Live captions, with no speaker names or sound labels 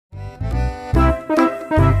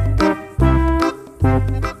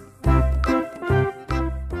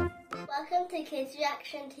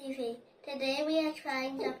Today we are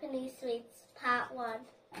trying Japanese sweets, part 1.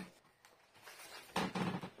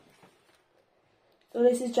 So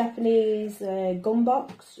this is Japanese gum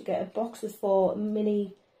box. You get a box with 4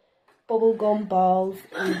 mini bubble gum balls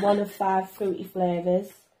in one of 5 fruity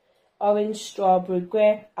flavours. Orange, strawberry,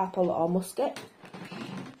 grape, apple or muscat.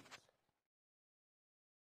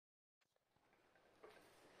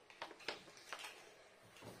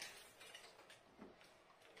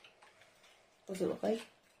 What does it look like?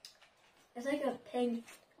 It's like a pink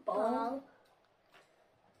ball.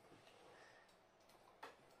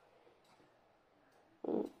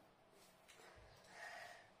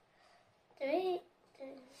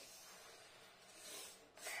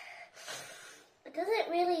 Does it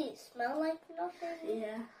really smell like nothing?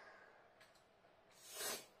 Yeah.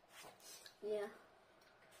 Yeah.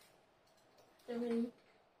 3,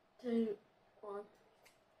 2, 1.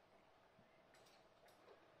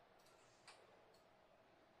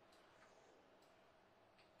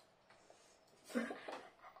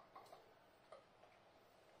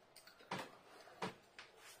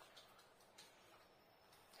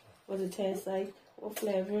 What does it taste like? What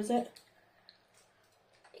flavour is it?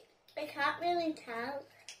 I can't really tell.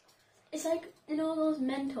 It's like, you know those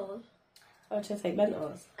Mentos? Oh, it tastes like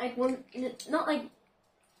Mentos. Like one, not like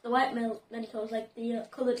the white milk Mentos, like the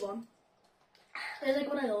coloured one. It's like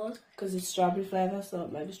one of those. Because it's strawberry flavour, so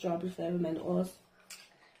it might be strawberry flavour Mentos.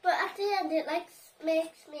 But at the end it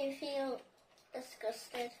makes me feel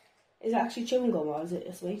disgusted. Is it actually chewing gum or is it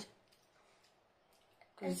a sweet?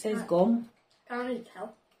 Because it says can't- gum. Can't really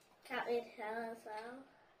tell. Can't really tell as well.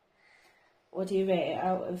 What do you rate it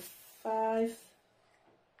out of 5?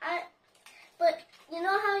 But you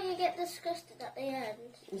know how you get disgusted at the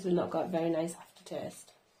end? It's not got a very nice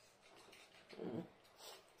aftertaste.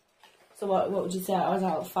 So what would you say it was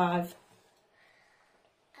out of 5?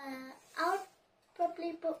 I would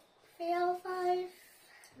probably put 3 out of 5.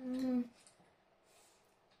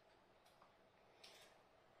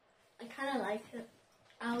 I kind of like it.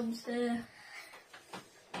 I would say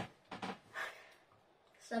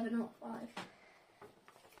 7 out of 5.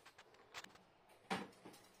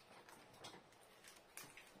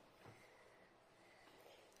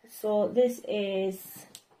 So this is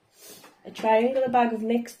a triangular bag of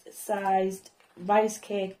mixed sized rice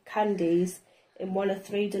cake candies in one of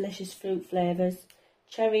 3 delicious fruit flavours: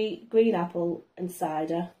 cherry, green apple and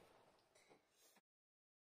cider.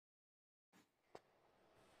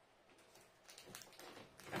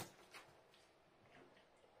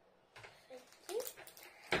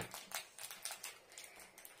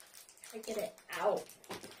 I get it out.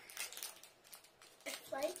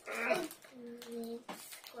 It's like a big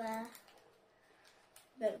square.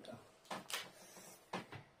 There we go.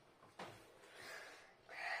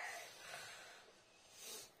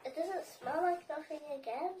 It doesn't smell like nothing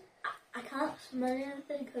again. I can't smell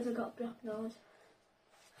anything because I got a blocked nose.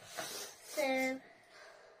 So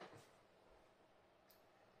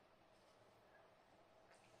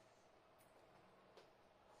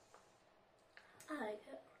I like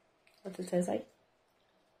it. What does it taste like?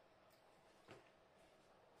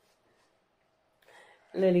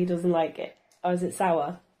 Lily doesn't like it. Or is it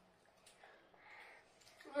sour?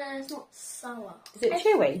 No, it's not sour. Is it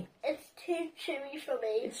chewy? it's too chewy for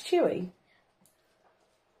me. It's chewy.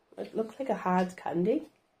 It looks like a hard candy.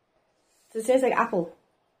 Does it taste like apple?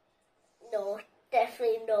 No,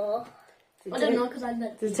 definitely no. Does I it don't ta- know because I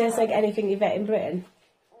meant. Does it taste like anything you've ate in Britain?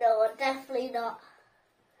 No, definitely not.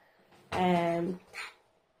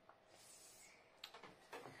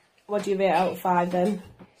 What do you rate out of 5 then?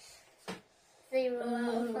 0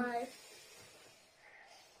 out of 5.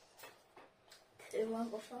 2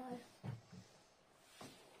 out of 5.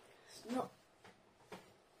 It's not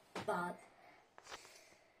bad.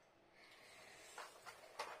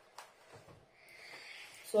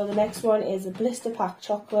 So the next one is a blister pack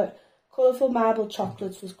chocolate. Colourful marble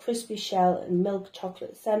chocolates with crispy shell and milk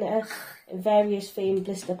chocolate centre in various themed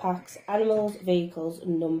blister packs. Animals, vehicles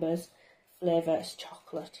and numbers. Flavour is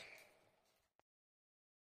chocolate.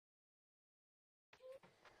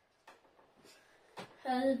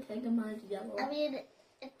 I think mine's yellow. I mean,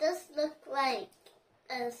 it does look like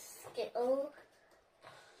a Skittle.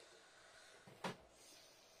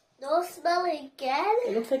 No smell again.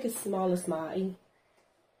 It looks like a smaller Smartie.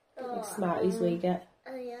 Like Smarties we get.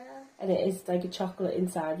 Oh yeah. And it is like a chocolate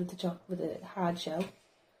inside with a hard shell.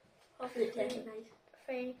 Hopefully it tastes nice.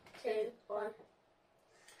 3, 2, 1.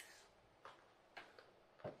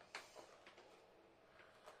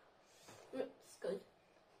 It's good.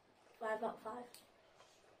 5 out of 5.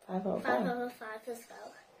 5 out of 5 5. out of 5 as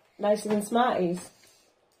well. Nicer than Smarties.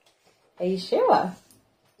 Are you sure?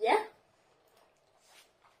 Yeah.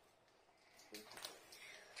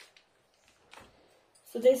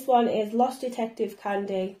 So this one is Lost Detective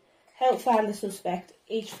Candy. Help find the suspect.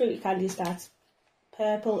 Each fruity candy starts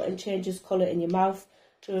purple and changes colour in your mouth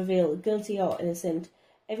to reveal guilty or innocent.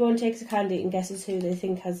 Everyone takes a candy and guesses who they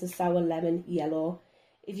think has the sour lemon yellow.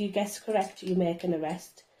 If you guess correct, you make an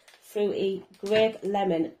arrest. Fruity, grape,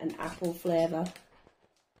 lemon and apple flavour.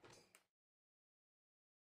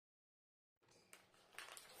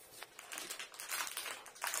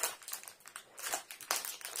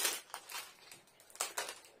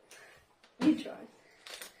 You try.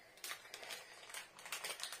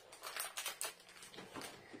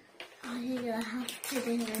 Oh, you're gonna have to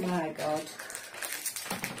do it. My God.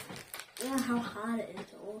 Yeah, how hard it is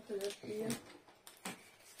to open this here.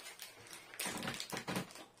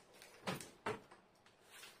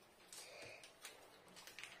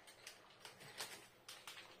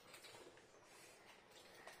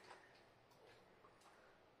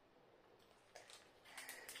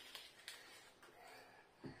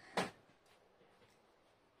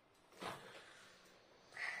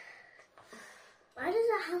 Why does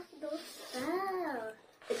it have no smell?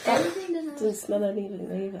 Everything doesn't have Doesn't smell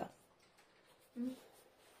anything either.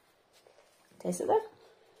 Taste it then.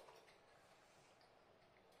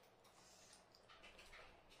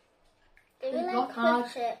 Do we It's like rock hard.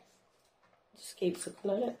 punch it? Just keep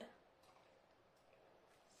sucking on it.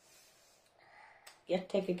 Yeah,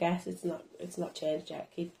 take a guess. It's not changed yet.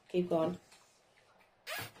 Keep going.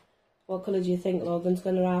 What colour do you think Logan's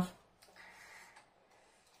gonna have?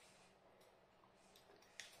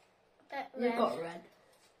 Bet You've red. got red.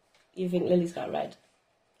 You think Lily's got red?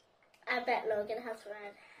 I bet Logan has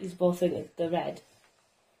red. You both think the red.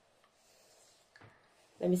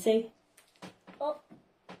 Let me see. Oh,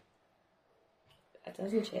 It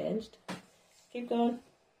hasn't changed. Keep going.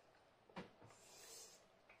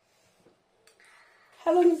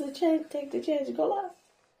 How long does it take to change colour?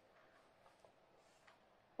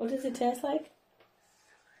 What does it taste like?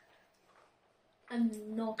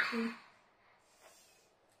 And not too.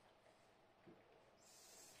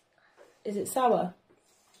 Is it sour?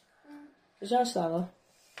 Is yours sour?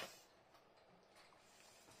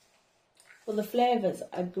 Well, the flavours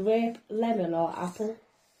are grape, lemon or apple.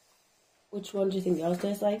 Which one do you think yours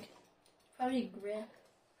tastes like? Probably grape.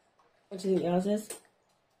 What do you think yours is?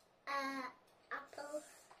 apple.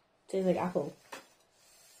 Tastes like apple.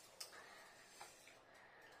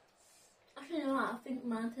 Actually, no, I think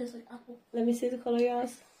mine tastes like apple. Let me see the colour of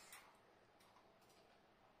yours.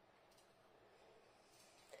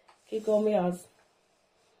 Keep going with yours.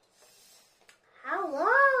 How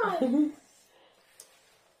long?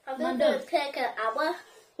 Probably Mine gonna does. take an hour.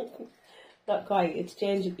 Not quite, it's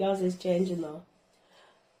changing. Yours is changing though.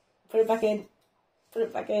 Put it back in. Put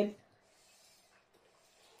it back in.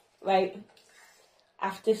 Right.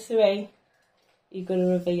 After 3, you're going to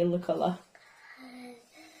reveal the colour.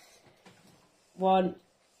 1,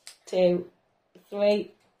 2,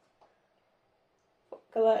 3. What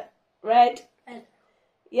colour? Red. Red.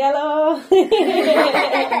 Yellow.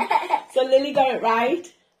 So Lily got it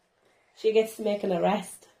right. She gets to make an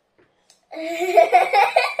arrest.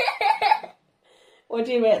 What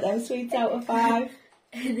do you rate them sweets out of 5?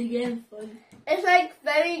 The game's fun. It's like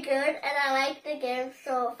very good, and I like the game,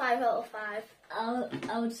 so 5 out of 5.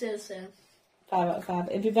 I would say the same. 5 out of 5.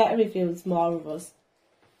 It'd be better if there was more of us.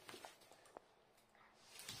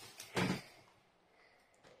 So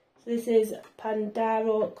this is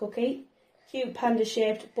Pandaro cookie. Cute panda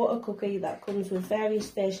shaped butter cookie that comes with various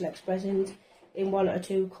facial expressions in 1 or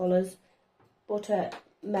 2 colours. Butter,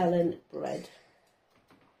 melon, bread.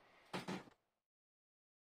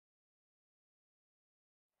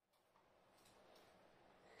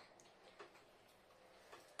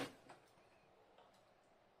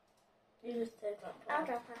 You just take that I'll part.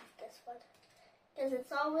 drop off this one. Because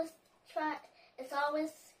it's always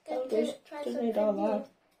Oh, good to just- try just something read all new. that.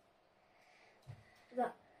 Is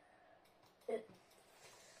that it?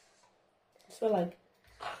 Smell like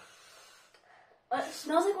It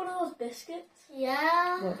smells like one of those biscuits.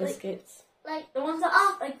 Yeah. what biscuits? Like The ones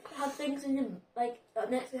that like have things in your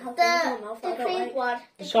that next to have things in your mouth. the that I don't cream like. one.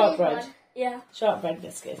 The The shortbread. cream one. Yeah. Shortbread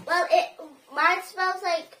biscuit. Well, mine smells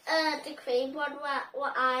like the cream one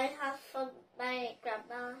what I have from my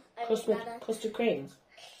grandma and nana. Custard creams.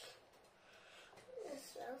 It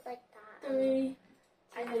smells like that. 3,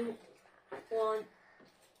 I know. 1.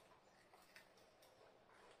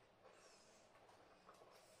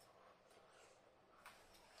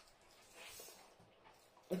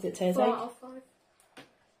 What's it taste 4 like? out of 5.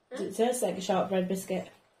 Does it taste like a shortbread biscuit?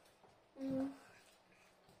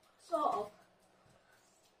 Sort of.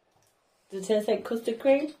 Does it taste like custard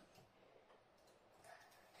cream?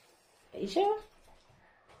 Are you sure?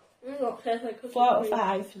 Not taste like custard 4 out of cream.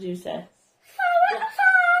 5, did you say? 4 out of 5.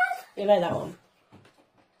 You like that one?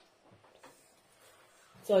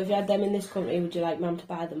 So if you had them in this country, would you like Mum to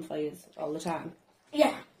buy them for you all the time?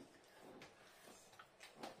 Yeah.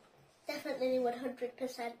 Definitely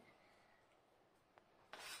 100%.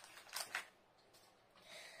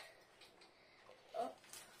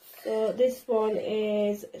 So this one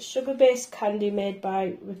is sugar-based candy made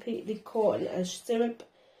by repeatedly coating a syrup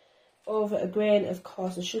over a grain of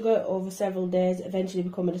coarser sugar over several days, eventually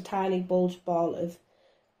becoming a tiny bulged ball of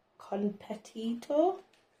confettito.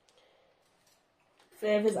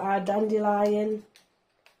 Flavours are dandelion,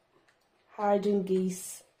 hydrogen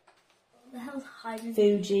geese, What the hell's hydrogen?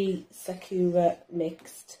 Fuji, Sakura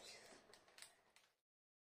mixed.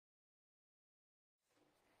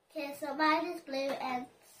 Okay, so mine is blue and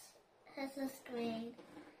his is green.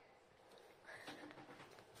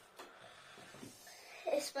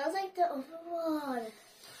 It smells like the other one.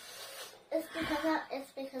 It's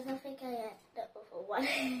because I think I ate the other one.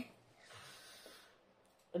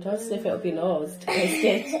 I don't sniff it up your nose. Taste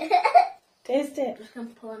it. Taste it. Just come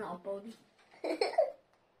pulling out a body.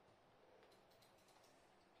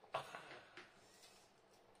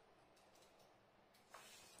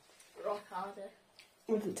 Rock harder.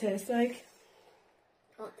 What does it taste like?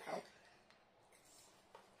 Can't tell.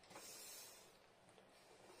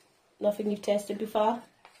 Nothing you've tasted before?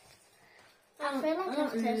 I feel like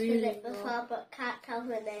I've tasted it before, but can't tell the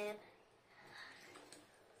name.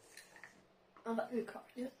 I've actually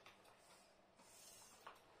cracked it.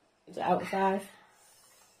 Is it out of 5?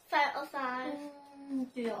 5 out of 5.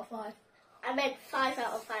 3 out of 5. I meant 5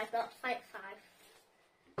 out of 5, not 5.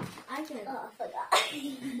 I did. Oh, I forgot.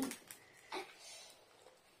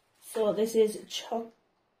 So this is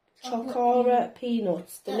Chocora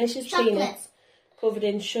peanuts. Delicious Chocolate. peanuts covered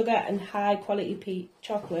in sugar and high quality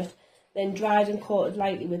chocolate, then dried and coated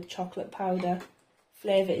lightly with chocolate powder.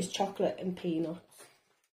 Flavour is chocolate and peanuts.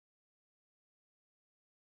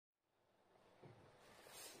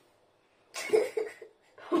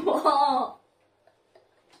 What?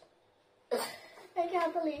 I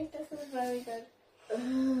can't believe this is very good.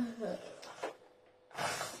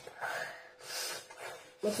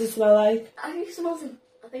 What's it smell like? I think it smells like.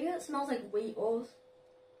 I think it smells like Wheatos.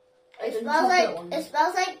 It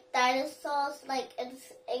smells like dinosaurs, like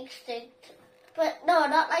extinct. But no,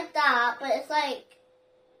 not like that. But it's like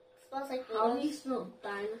it smells like. How have you smelled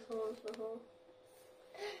dinosaurs before?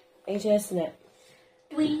 Are you tasting it?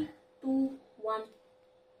 3, 2, 1.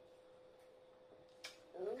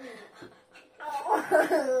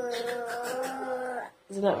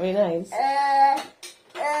 Is it not really nice?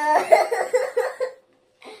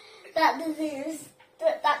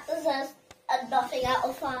 That deserves a nothing out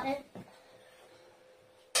of 5.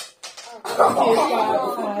 What do you score out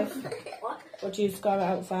of 5? What? What do you score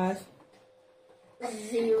out of 5?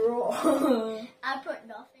 0. I put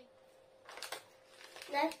nothing.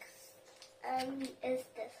 Next, is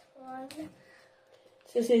this one.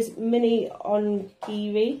 So this is mini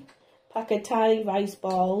onigiri, pack of tiny rice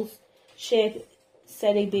balls, shape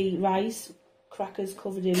senibi rice, crackers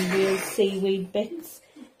covered in real seaweed bits.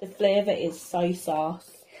 The flavour is soy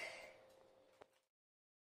sauce.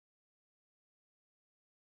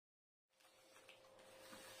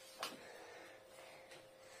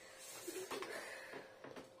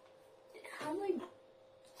 It has like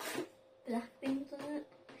black things on it.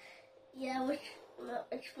 Yeah, which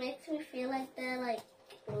makes me feel like they're like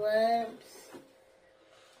worms.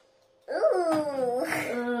 Ooh,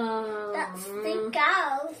 that stink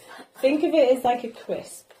out. Think of it as like a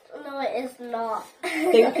crisp. No, it is not.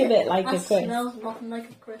 Think of it like a That crisp. smells nothing like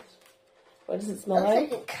a crisp. What does it smell Looks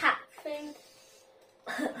like? like a cat food.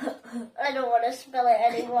 I don't want to smell it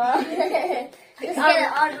anymore. Just get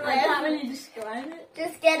it on I can't with. really describe it.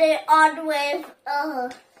 Just get it on with.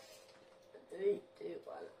 3, 2,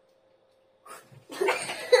 1.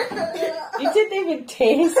 You didn't even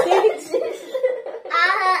taste it.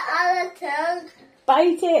 On the tongue.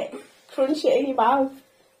 Bite it. Crunch it in your mouth.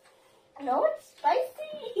 No, it's spicy.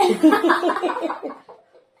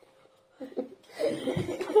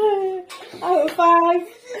 Out of 5.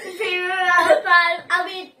 0 out of 5. I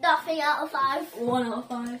mean, nothing out of 5. 1 out of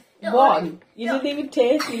 5. No, 1. You didn't even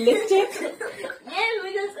taste. You licked it. Yeah,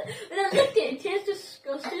 because when I licked it, it tastes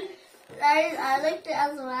disgusting. I liked it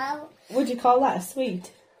as well. Would you call that a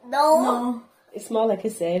sweet? No. It's more like a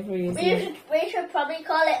savoury, isn't it? We should probably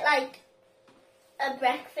call it like a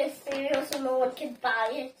breakfast cereal so no one can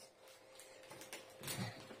buy it.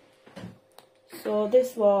 So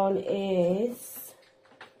this one is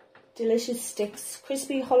delicious sticks,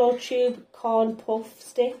 crispy hollow tube corn puff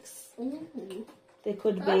sticks. Ooh. They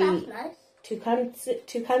could Oh, that's be nice.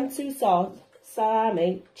 tonkatsu sauce,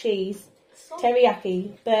 salami, cheese,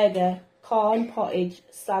 teriyaki, burger, corn pottage,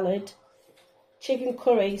 salad, chicken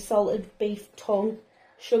curry, salted beef tongue,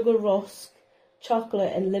 sugar rusk,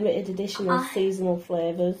 chocolate and limited edition of seasonal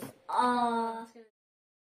flavours.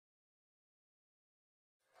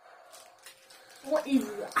 What is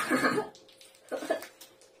that?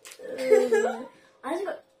 I just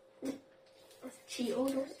got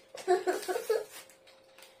Cheetos.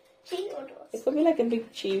 Cheetos. It could be like a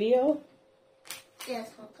big Cheerio. Yes,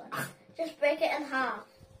 hold on. Just break it in half.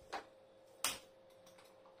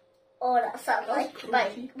 Oh, that sounds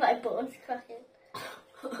like my bones cracking.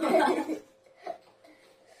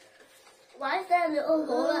 Why is there a little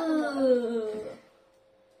hole at the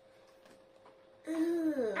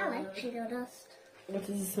bottom? I like Cheeto dust. What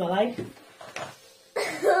does it smell like?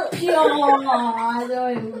 Pure. I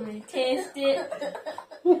don't even want to taste it.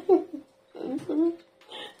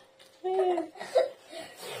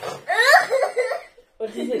 What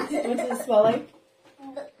does it smell like?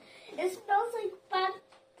 It smells like bad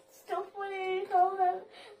stuff when you call them.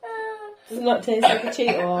 Does it not taste like a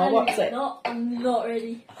Cheeto or what's it? I'm not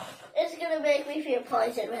ready. It's gonna make me feel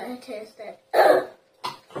poison when I taste it.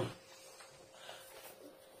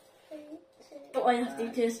 But I have to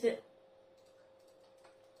taste it.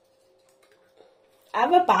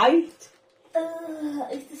 Have a bite.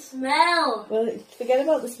 It's the smell. Well, forget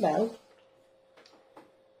about the smell.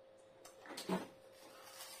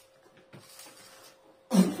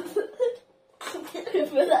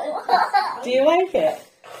 Do you like it?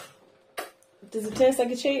 Does it taste like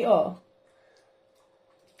a Cheeto?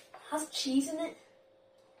 It has cheese in it.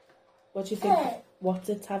 What do you think? What's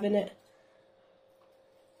it having it?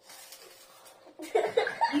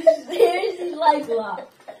 You seriously like that?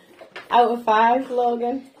 Out of 5,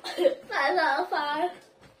 Logan. 5 out of 5.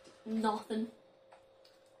 Nothing.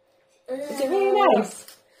 Is it really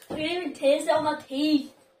nice? I can even taste it on my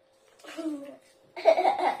teeth.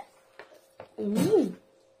 Mm.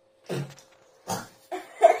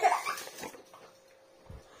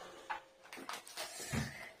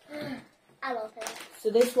 I love it. So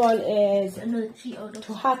this one is Another Cheeto.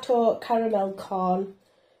 Tohato caramel corn,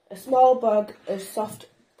 a small bag of soft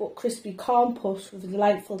but crispy corn puffs with a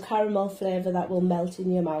delightful caramel flavour that will melt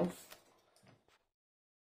in your mouth.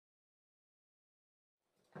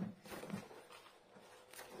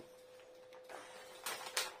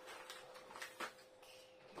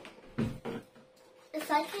 It's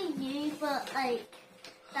like a U, but like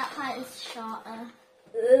that part is shorter.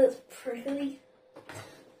 It's prickly.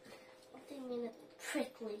 What do you mean it's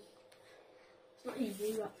prickly? It's not a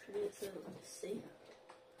U actually, it's a C.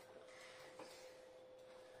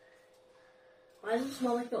 Why does it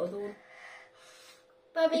smell like the other one?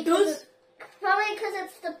 Probably It does. Probably because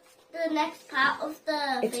it's the next part of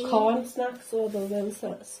the It's thing. corn snacks, so the little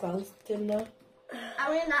smells in there.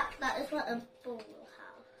 I mean that is what a bull will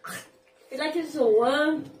have. It's like it's a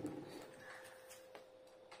worm.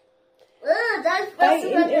 Ugh, that's Bite better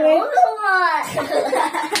than the into it.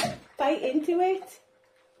 other one. Bite into it.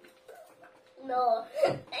 No,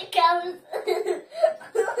 it counts.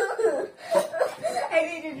 I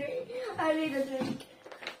need a drink. I need a drink.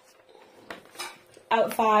 Out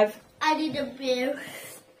of 5. I need a beer.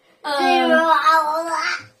 0 out of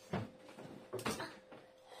that.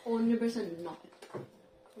 100% not.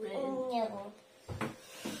 Really. No.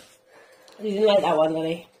 You didn't like that one,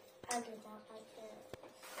 Lily? I did not like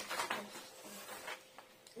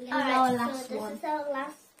it. Our Alright, last so this one. is our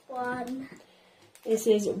last one. This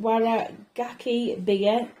is Waragaki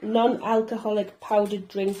Beer, non-alcoholic powdered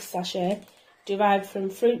drink sachet, derived from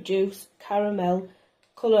fruit juice, caramel,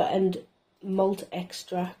 colour and malt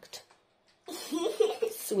extract.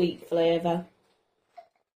 Sweet flavour.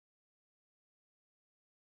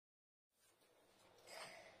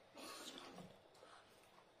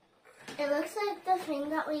 It looks like the thing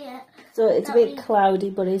that we ate. So it's a bit cloudy,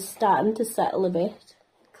 but it's starting to settle a bit.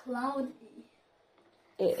 Cloudy.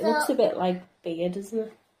 It So- looks a bit like beer, doesn't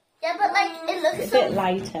it? Yeah, but like it A looks bit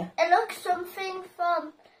lighter. it looks something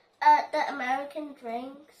from the American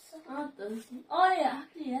drinks. Oh, it does. Oh yeah,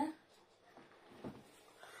 actually, yeah.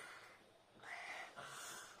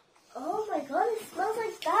 Oh my god, it smells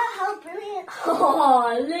like that. How brilliant.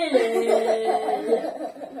 Oh, Lily.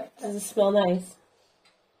 Does it smell nice?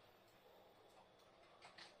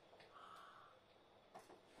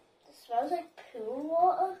 It smells like pool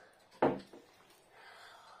water.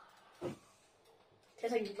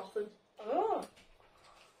 Tastes like nothing. Oh.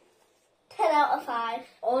 10 out of 5.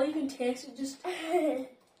 All you can taste is just.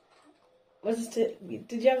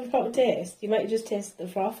 Did you have a proper taste? You might just taste the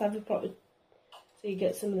froth, have a proper, so you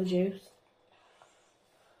get some of the juice.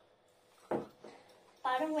 I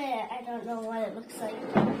bottom where I don't know what it looks like.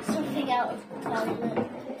 Something out of the toilet.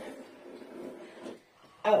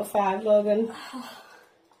 Out of 5, Logan. I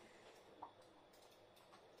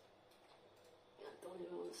don't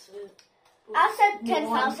even want to say it. I said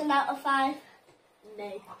 10,000 out of 5.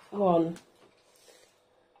 Nay. 1.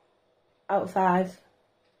 Out of 5.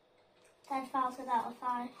 10,000 out of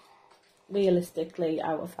 5. Realistically,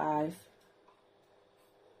 out of 5.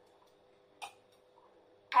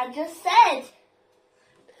 I just said.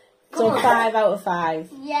 So 5 out of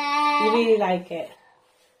 5. Yeah. You really like it?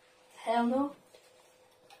 Hell no.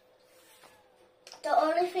 The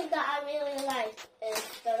only thing that I really like is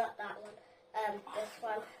not that one. This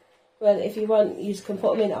one. Well, if you want, you can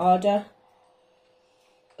put them in order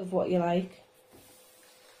of what you like.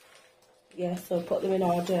 Yeah, so put them in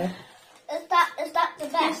order. Is that the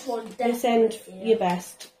best? This one This end, definitely. your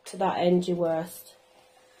best. To that end, your worst.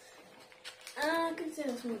 I can say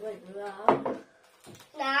something like that.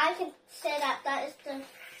 Now I can say that is the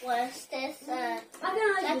worstest. I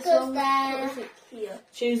can like that this goes one. there. Put this here.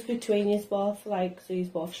 Choose between you both, like, so you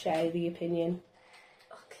both share the opinion.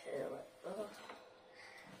 Okay, like that.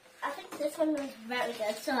 I think this one was very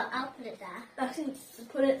good, so I'll put it there. I think to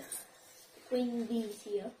put it between these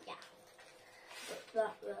here. Yeah.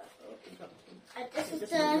 That. And this is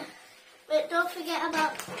the. But don't forget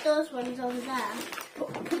about those ones over there.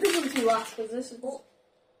 Put this one to last because this is. Oh.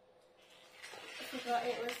 I forgot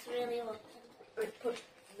it was really open. Right, put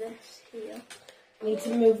this here. You need to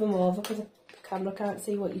move them over because the camera can't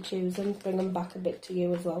see what you're choosing. Bring them back a bit to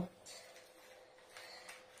you as well.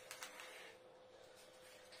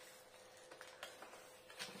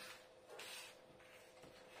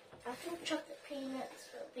 I think chocolate peanuts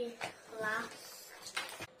will be last.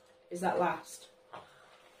 Is that last?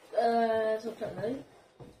 Something like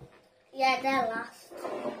Yeah, they're last.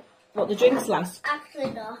 What, the drinks last?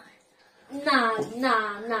 Actually, no. Nah.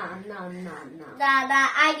 Nah,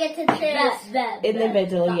 I get to choose. There. In the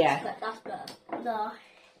middle, That's yeah. That's better. No.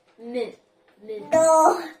 Mid.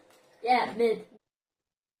 No. Yeah, mid.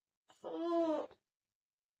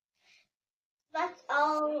 That's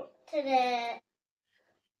all today.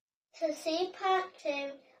 To see part 2,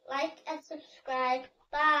 like and subscribe.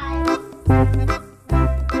 Bye.